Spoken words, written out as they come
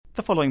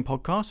The following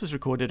podcast was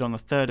recorded on the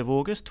 3rd of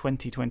August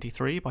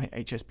 2023 by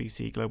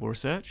HSBC Global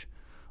Research.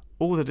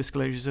 All the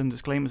disclosures and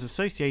disclaimers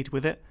associated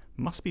with it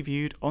must be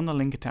viewed on the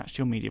link attached to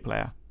your media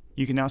player.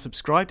 You can now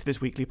subscribe to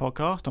this weekly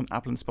podcast on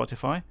Apple and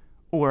Spotify,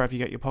 or wherever you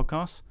get your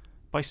podcasts,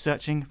 by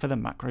searching for the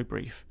Macro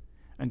Brief.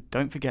 And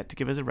don't forget to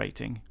give us a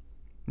rating.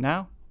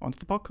 Now, onto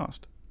the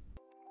podcast.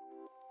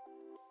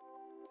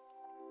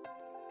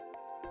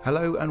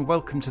 Hello and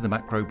welcome to the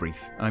Macro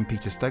Brief. I'm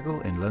Peter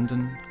Stegel in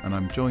London and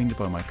I'm joined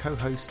by my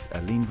co-host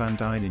Aline Van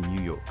Dyne in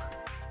New York.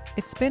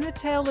 It's been a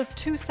tale of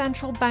two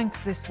central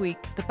banks this week.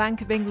 The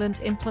Bank of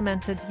England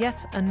implemented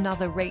yet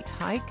another rate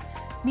hike.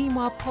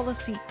 Meanwhile,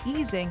 policy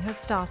easing has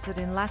started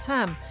in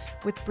LATAM,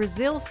 with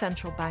Brazil's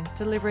central bank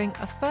delivering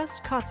a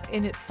first cut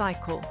in its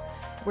cycle.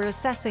 We're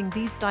assessing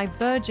these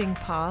diverging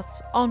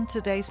paths on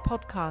today's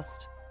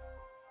podcast.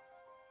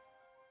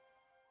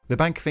 The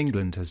Bank of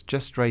England has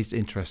just raised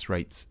interest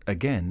rates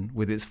again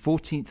with its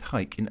 14th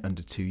hike in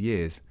under 2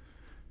 years.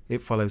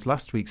 It follows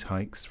last week's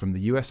hikes from the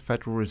US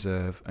Federal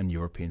Reserve and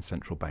European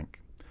Central Bank.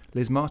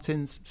 Liz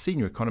Martins,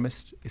 senior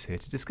economist, is here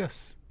to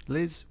discuss.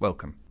 Liz,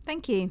 welcome.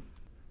 Thank you.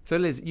 So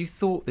Liz, you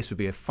thought this would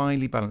be a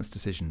finely balanced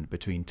decision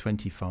between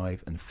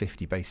 25 and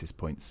 50 basis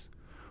points.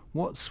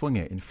 What swung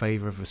it in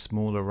favour of a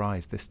smaller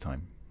rise this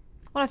time?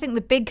 Well, I think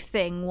the big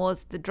thing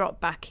was the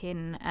drop back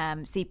in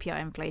CPI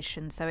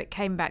inflation. So it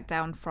came back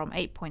down from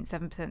 8.7%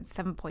 to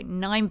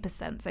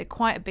 7.9%. So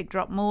quite a big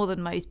drop, more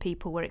than most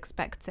people were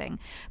expecting.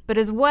 But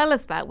as well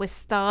as that, we're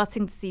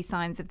starting to see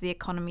signs of the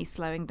economy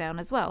slowing down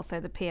as well. So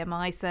the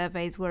PMI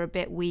surveys were a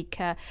bit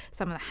weaker.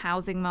 Some of the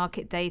housing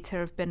market data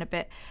have been a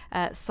bit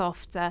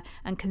softer,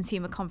 and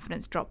consumer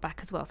confidence dropped back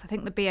as well. So I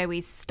think the BOE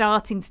is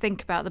starting to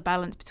think about the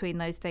balance between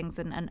those things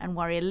and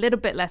worry a little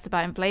bit less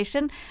about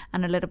inflation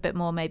and a little bit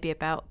more maybe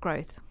about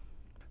growth.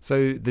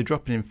 So the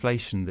drop in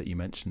inflation that you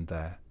mentioned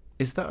there,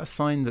 is that a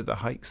sign that the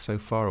hikes so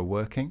far are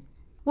working?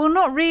 Well,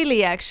 not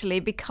really,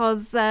 actually,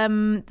 because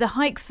the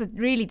hikes are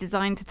really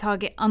designed to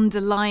target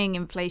underlying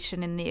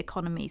inflation in the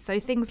economy. So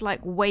things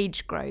like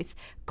wage growth,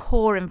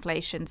 core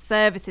inflation,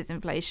 services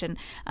inflation,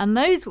 and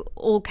those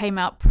all came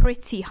out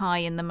pretty high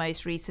in the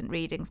most recent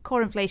readings.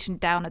 Core inflation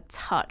down a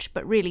touch,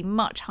 but really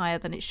much higher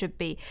than it should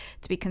be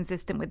to be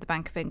consistent with the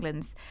Bank of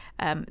England's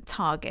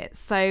target.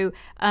 So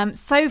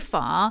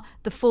far,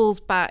 the falls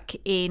back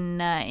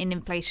in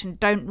inflation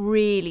don't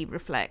really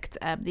reflect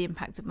the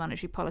impact of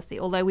monetary policy,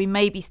 although we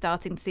may be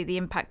starting to see the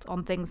impact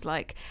on things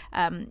like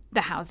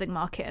the housing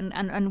market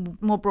and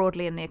more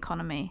broadly in the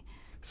economy.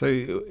 So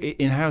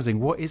in housing,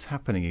 what is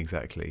happening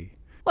exactly?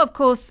 Well, of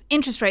course,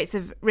 interest rates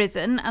have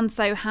risen and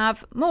so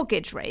have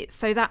mortgage rates.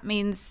 So that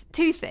means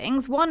two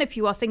things. One, if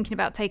you are thinking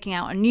about taking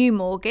out a new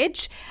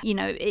mortgage,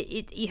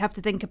 you have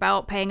to think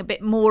about paying a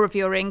bit more of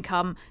your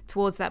income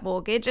towards that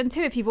mortgage. And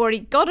two, if you've already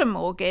got a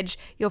mortgage,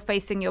 you're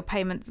facing your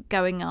payments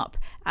going up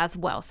as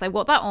well. So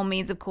what that all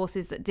means, of course,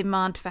 is that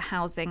demand for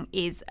housing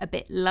is a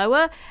bit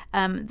lower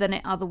than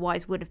it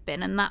otherwise would have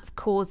been. And that's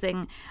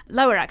causing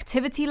lower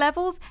activity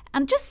levels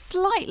and just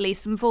slightly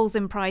some falls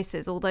in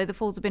prices, although the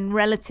falls have been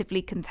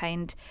relatively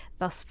contained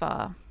thus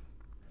far.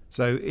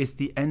 So is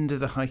the end of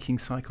the hiking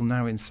cycle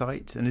now in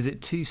sight? And is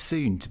it too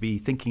soon to be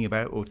thinking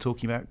about or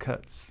talking about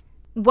cuts?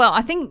 Well,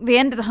 I think the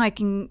end of the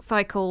hiking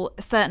cycle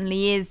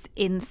certainly is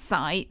in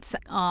sight.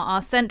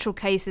 Our central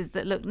case is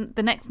that, look,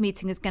 the next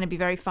meeting is going to be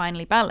very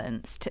finely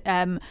balanced.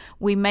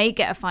 We may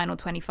get a final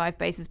 25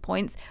 basis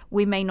points.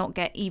 We may not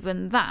get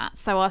even that.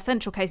 So our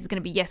central case is going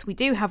to be, yes, we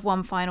do have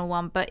one final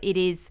one, but it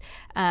is,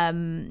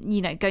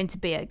 going to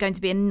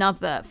be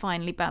another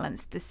finely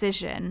balanced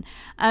decision.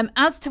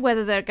 As to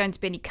whether there are going to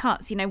be any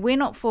cuts, we're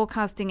not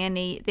forecasting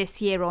any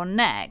this year or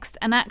next.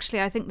 And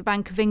actually, I think the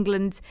Bank of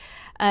England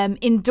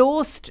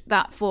endorsed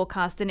that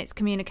forecast in its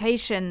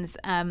communications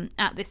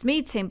at this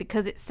meeting,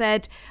 because it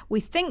said, we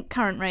think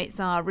current rates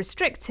are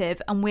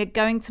restrictive and we're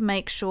going to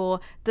make sure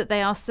that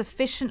they are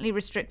sufficiently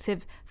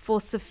restrictive for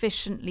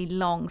sufficiently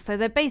long. So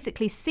they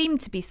basically seem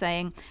to be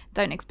saying,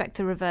 don't expect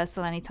a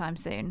reversal anytime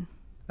soon.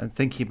 And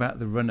thinking about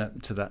the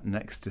run-up to that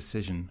next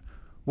decision,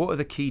 what are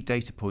the key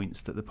data points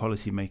that the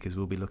policymakers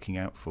will be looking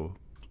out for?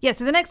 Yeah,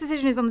 so the next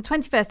decision is on the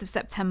 21st of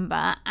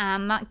September,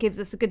 and that gives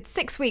us a good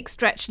 6-week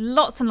stretch,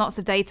 lots and lots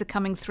of data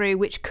coming through,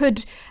 which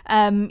could,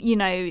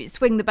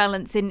 swing the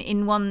balance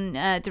in one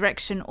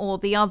direction or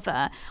the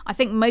other. I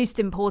think most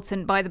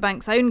important by the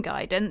bank's own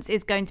guidance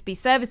is going to be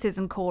services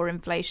and core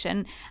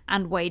inflation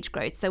and wage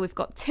growth. So we've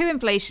got 2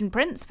 inflation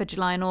prints for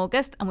July and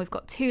August, and we've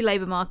got 2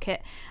 labour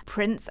market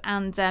prints,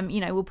 and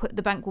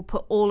the bank will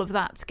put all of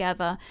that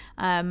together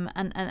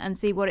and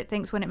see what it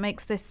thinks when it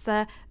makes this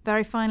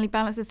very finely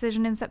balanced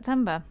decision in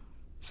September.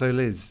 So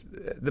Liz,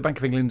 the Bank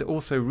of England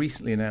also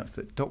recently announced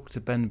that Dr.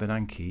 Ben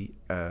Bernanke,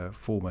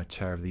 former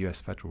chair of the US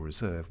Federal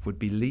Reserve, would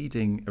be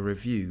leading a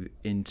review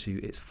into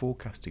its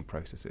forecasting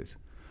processes.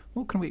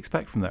 What can we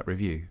expect from that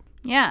review?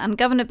 Yeah, and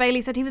Governor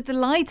Bailey said he was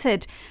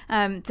delighted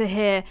to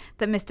hear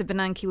that Mr.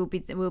 Bernanke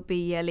will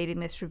be leading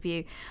this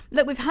review.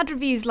 Look, we've had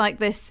reviews like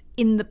this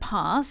in the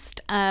past,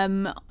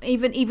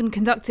 even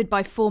conducted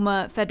by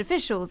former Fed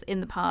officials in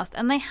the past,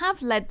 and they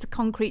have led to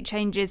concrete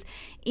changes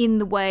in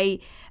the way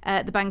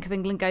the Bank of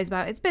England goes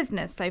about its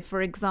business. So,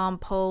 for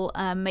example,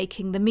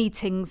 making the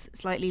meetings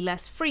slightly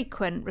less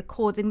frequent,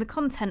 recording the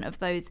content of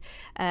those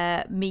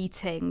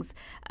meetings,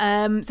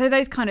 so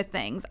those kind of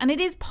things. And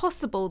it is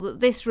possible that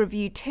this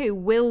review too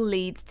will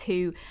lead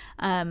to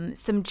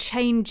some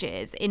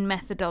changes in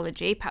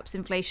methodology, perhaps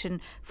inflation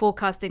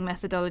forecasting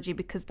methodology,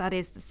 because that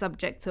is the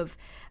subject of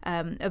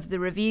the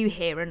review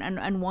here,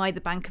 and why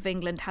the Bank of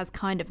England has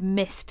kind of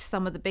missed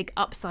some of the big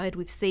upside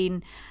we've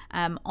seen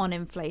on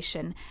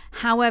inflation.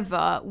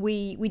 However,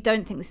 we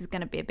don't think this is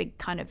going to be a big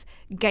kind of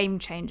game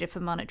changer for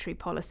monetary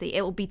policy.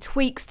 It will be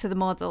tweaks to the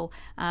model,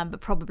 but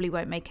probably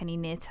won't make any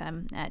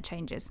near-term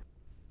changes.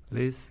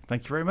 Liz,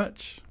 thank you very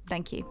much.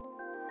 Thank you.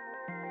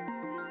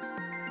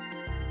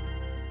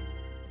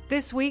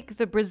 This week,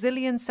 the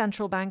Brazilian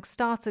central bank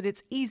started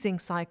its easing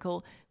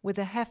cycle with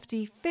a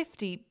hefty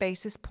 50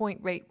 basis point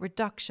rate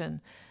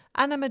reduction.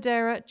 Ana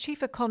Madeira,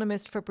 chief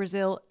economist for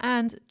Brazil,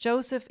 and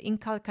Joseph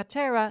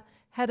Incalcaterra,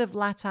 head of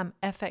LATAM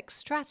FX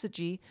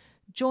strategy,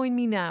 join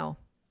me now.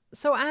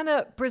 So,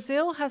 Anna,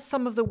 Brazil has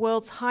some of the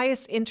world's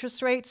highest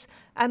interest rates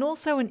and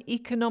also an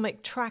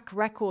economic track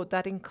record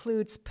that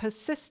includes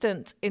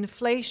persistent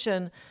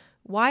inflation.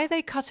 Why are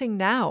they cutting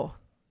now?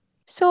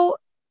 So,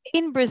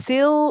 in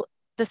Brazil,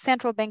 the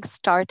central bank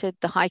started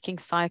the hiking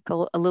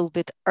cycle a little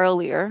bit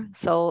earlier,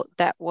 so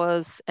that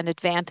was an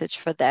advantage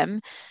for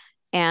them.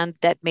 And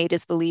that made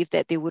us believe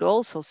that they would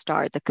also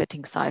start the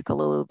cutting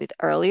cycle a little bit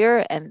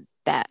earlier, and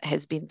that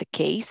has been the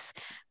case.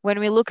 When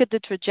we look at the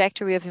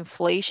trajectory of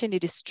inflation,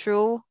 it is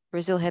true,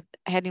 Brazil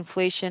had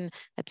inflation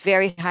at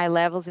very high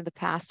levels in the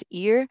past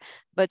year,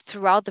 but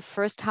throughout the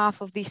first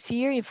half of this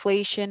year,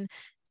 inflation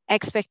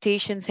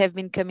expectations have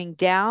been coming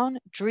down,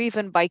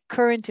 driven by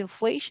current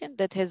inflation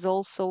that has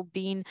also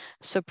been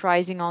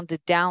surprising on the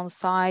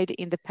downside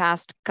in the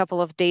past couple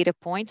of data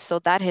points. So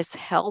that has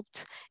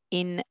helped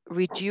in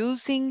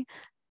reducing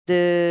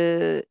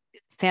the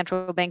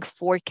central bank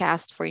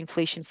forecast for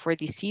inflation for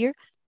this year.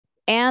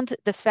 And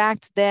the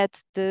fact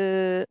that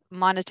the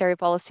Monetary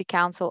Policy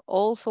Council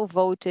also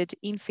voted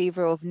in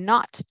favor of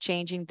not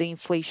changing the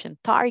inflation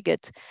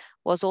target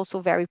was also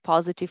very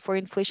positive for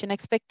inflation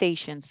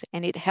expectations,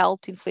 and it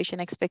helped inflation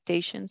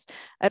expectations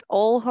at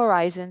all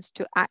horizons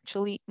to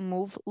actually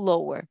move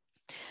lower.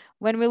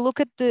 When we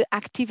look at the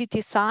activity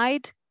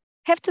side,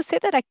 I have to say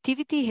that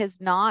activity has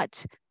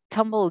not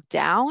tumbled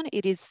down.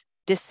 It is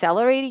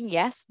decelerating,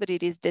 yes, but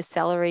it is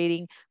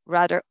decelerating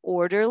rather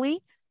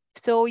orderly.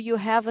 So you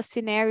have a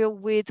scenario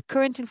with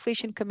current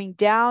inflation coming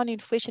down,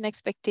 inflation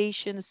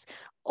expectations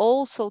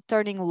also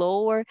turning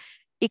lower.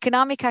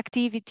 Economic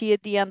activity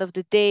at the end of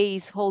the day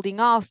is holding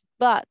off,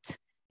 but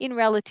in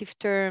relative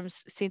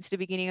terms, since the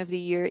beginning of the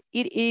year,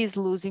 it is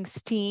losing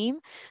steam.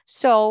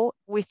 So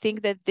we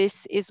think that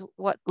this is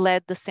what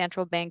led the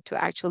central bank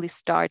to actually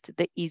start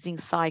the easing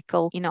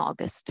cycle in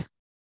August.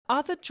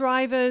 Are the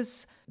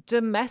drivers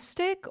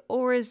domestic,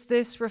 or is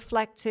this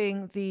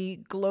reflecting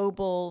the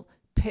global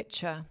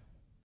picture?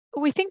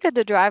 We think that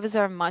the drivers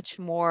are much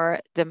more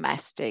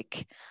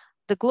domestic.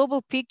 The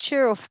global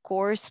picture, of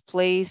course,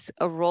 plays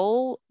a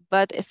role,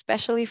 but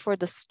especially for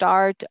the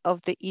start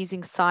of the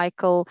easing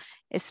cycle,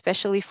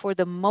 especially for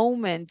the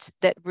moment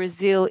that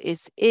Brazil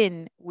is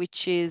in,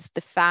 which is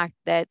the fact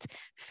that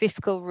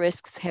fiscal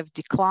risks have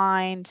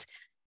declined,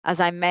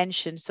 as I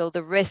mentioned, so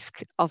the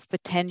risk of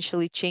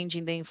potentially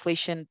changing the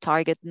inflation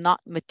target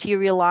not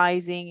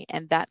materializing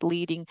and that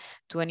leading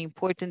to an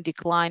important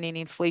decline in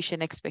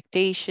inflation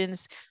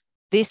expectations.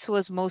 This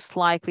was most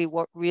likely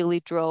what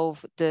really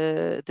drove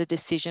the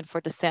decision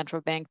for the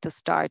central bank to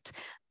start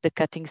the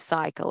cutting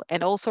cycle.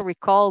 And also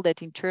recall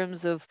that in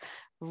terms of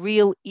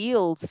real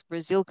yields,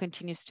 Brazil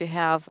continues to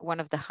have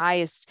one of the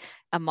highest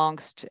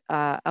amongst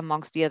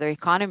the other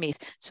economies.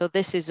 So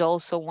this is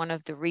also one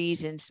of the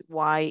reasons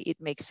why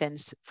it makes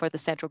sense for the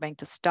central bank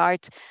to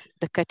start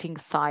the cutting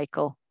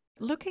cycle.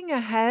 Looking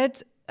ahead,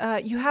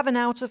 you have an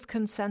out of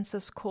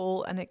consensus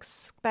call and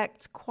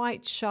expect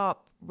quite sharp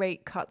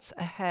rate cuts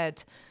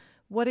ahead.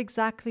 What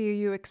exactly are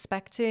you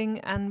expecting,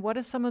 and what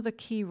are some of the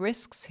key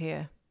risks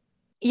here?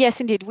 Yes,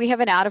 indeed. We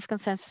have an out of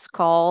consensus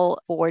call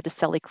for the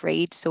Selic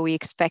rate. So we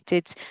expect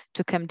it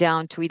to come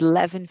down to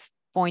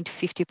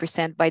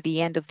 11.50% by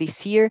the end of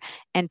this year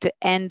and to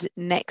end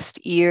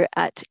next year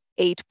at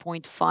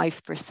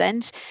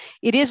 8.5%.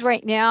 It is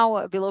right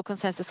now below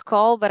consensus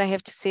call, but I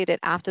have to say that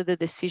after the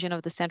decision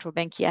of the central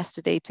bank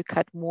yesterday to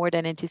cut more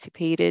than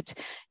anticipated,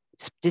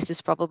 this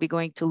is probably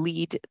going to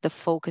lead the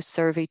Focus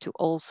survey to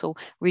also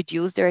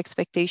reduce their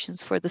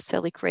expectations for the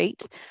Selic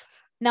rate.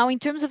 Now, in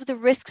terms of the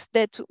risks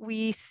that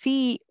we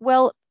see,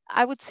 well,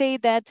 I would say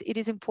that it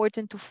is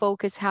important to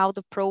focus how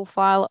the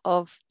profile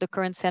of the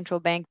current central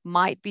bank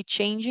might be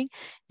changing,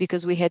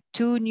 because we had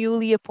 2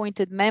 newly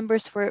appointed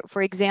members,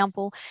 for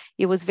example.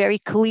 It was very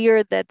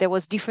clear that there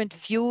was different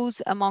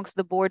views amongst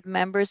the board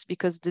members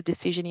because the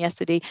decision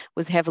yesterday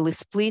was heavily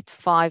split,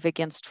 5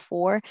 against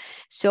 4.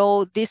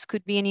 So this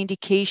could be an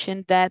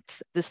indication that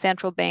the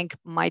central bank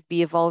might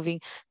be evolving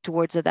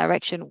towards a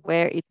direction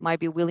where it might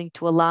be willing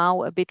to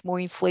allow a bit more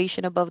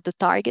inflation above the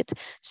target.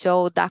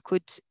 So that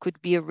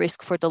could be a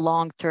risk for the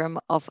long term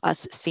of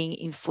us seeing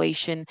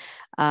inflation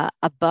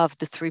above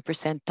the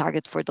 3%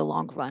 target for the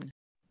long run.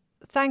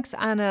 Thanks,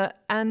 Anna.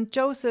 And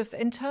Joseph,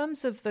 in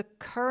terms of the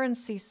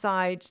currency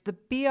side, the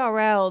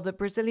BRL, the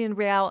Brazilian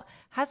real,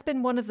 has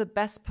been one of the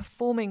best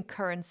performing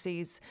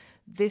currencies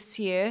this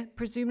year.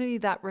 Presumably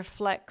that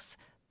reflects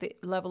the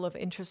level of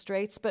interest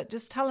rates, but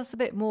just tell us a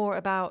bit more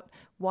about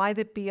why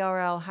the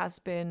BRL has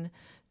been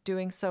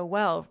doing so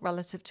well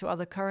relative to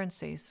other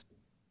currencies.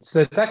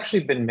 So there's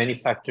actually been many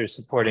factors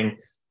supporting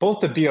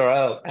both the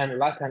BRL and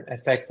Latin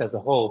FX as a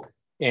whole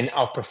in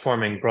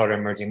outperforming broader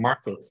emerging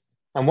markets.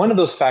 And one of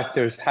those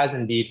factors has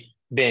indeed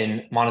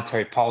been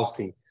monetary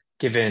policy,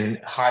 given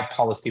high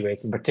policy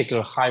rates, in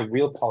particular high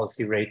real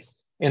policy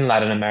rates in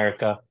Latin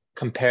America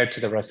compared to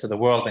the rest of the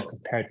world and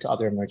compared to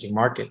other emerging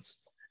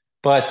markets.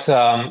 But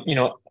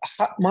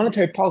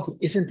monetary policy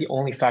isn't the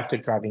only factor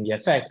driving the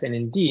FX. And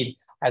indeed,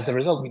 as a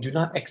result, we do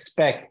not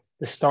expect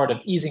the start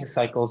of easing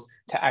cycles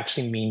to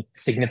actually mean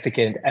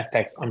significant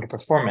FX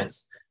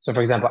underperformance. So,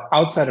 for example,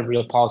 outside of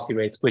real policy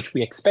rates, which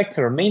we expect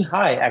to remain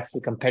high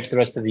actually compared to the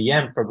rest of the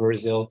EM for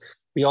Brazil,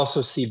 we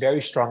also see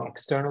very strong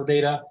external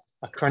data,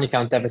 a current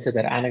account deficit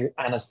that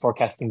Anna's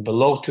forecasting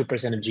below 2%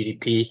 of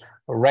GDP,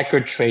 a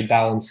record trade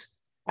balance,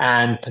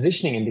 and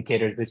positioning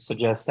indicators which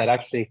suggest that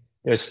actually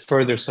there's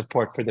further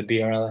support for the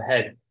BRL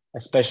ahead,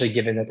 especially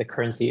given that the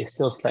currency is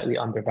still slightly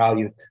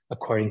undervalued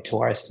according to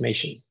our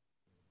estimations.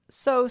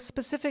 So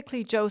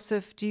specifically,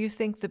 Joseph, do you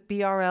think the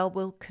BRL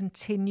will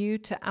continue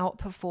to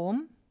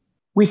outperform?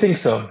 We think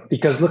so,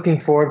 because looking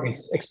forward, we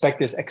expect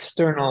this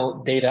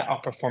external data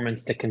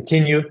outperformance to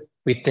continue.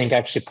 We think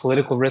actually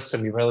political risks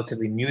will be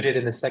relatively muted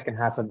in the second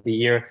half of the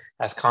year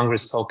as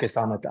Congress focus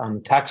on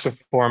the tax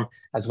reform,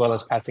 as well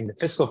as passing the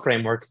fiscal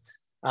framework.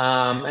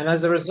 And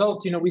as a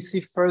result, we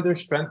see further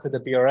strength for the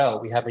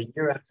BRL. We have a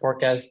year-end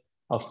forecast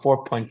of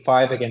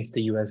 4.5 against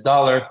the US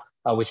dollar,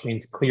 which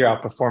means clear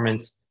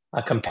outperformance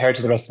compared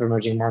to the rest of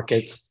emerging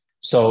markets.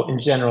 So in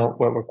general,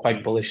 we're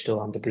quite bullish still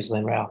on the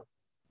Brazilian real.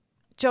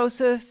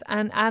 Joseph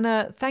and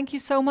Anna, thank you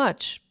so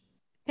much.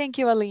 Thank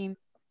you, Aline.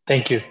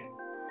 Thank you.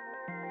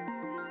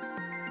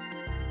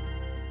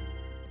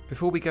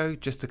 Before we go,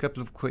 just a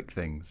couple of quick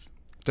things.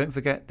 Don't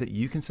forget that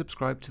you can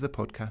subscribe to the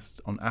podcast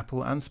on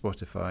Apple and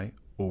Spotify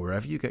or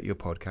wherever you get your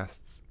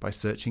podcasts by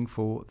searching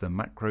for The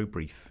Macro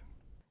Brief.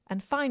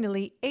 And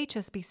finally,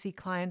 HSBC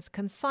clients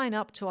can sign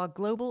up to our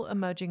Global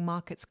Emerging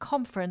Markets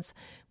Conference,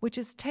 which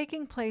is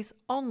taking place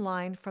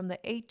online from the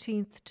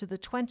 18th to the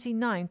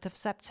 29th of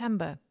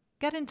September.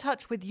 Get in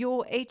touch with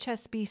your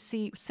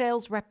HSBC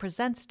sales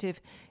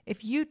representative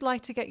if you'd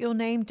like to get your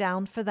name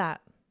down for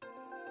that.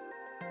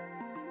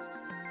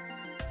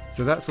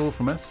 So that's all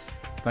from us.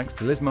 Thanks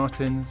to Liz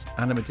Martins,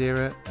 Anna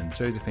Madeira and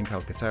Josephine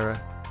Calcaterra.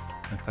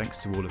 And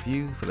thanks to all of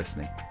you for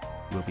listening.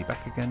 We'll be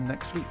back again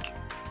next week.